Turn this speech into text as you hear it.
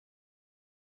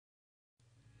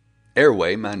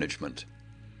Airway management.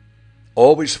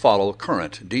 Always follow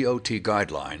current DOT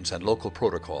guidelines and local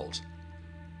protocols.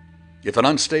 If an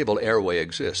unstable airway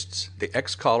exists, the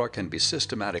XCollar can be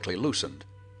systematically loosened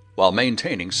while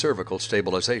maintaining cervical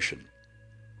stabilization.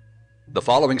 The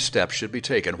following steps should be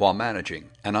taken while managing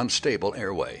an unstable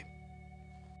airway.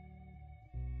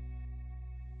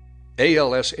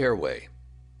 ALS airway.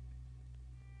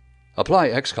 Apply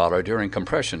XCollar during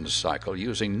compression cycle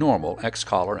using normal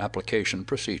XCollar application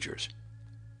procedures.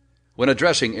 When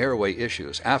addressing airway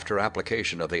issues after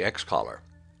application of the XCollar,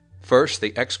 first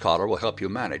the XCollar will help you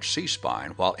manage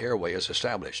C-spine while airway is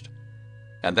established,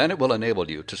 and then it will enable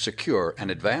you to secure an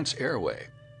advanced airway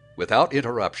without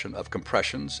interruption of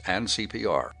compressions and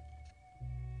CPR.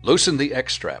 Loosen the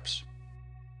X straps.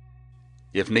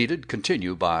 If needed,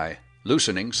 continue by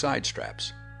loosening side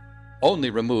straps.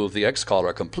 Only remove the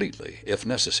XCollar completely if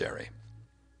necessary.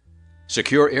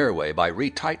 Secure airway by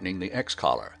retightening the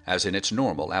XCollar as in its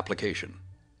normal application.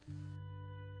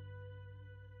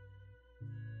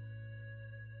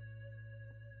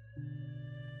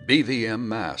 BVM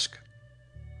mask.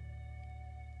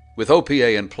 With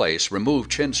OPA in place, remove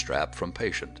chin strap from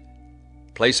patient.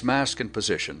 Place mask in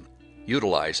position,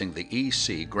 utilizing the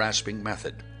EC grasping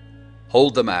method.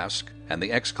 Hold the mask and the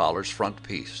XCollar's front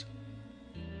piece.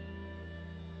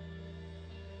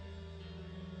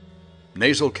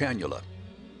 Nasal cannula.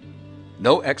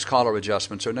 No XCollar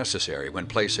adjustments are necessary when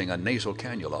placing a nasal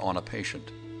cannula on a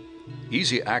patient.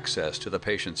 Easy access to the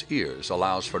patient's ears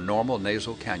allows for normal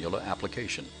nasal cannula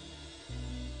application.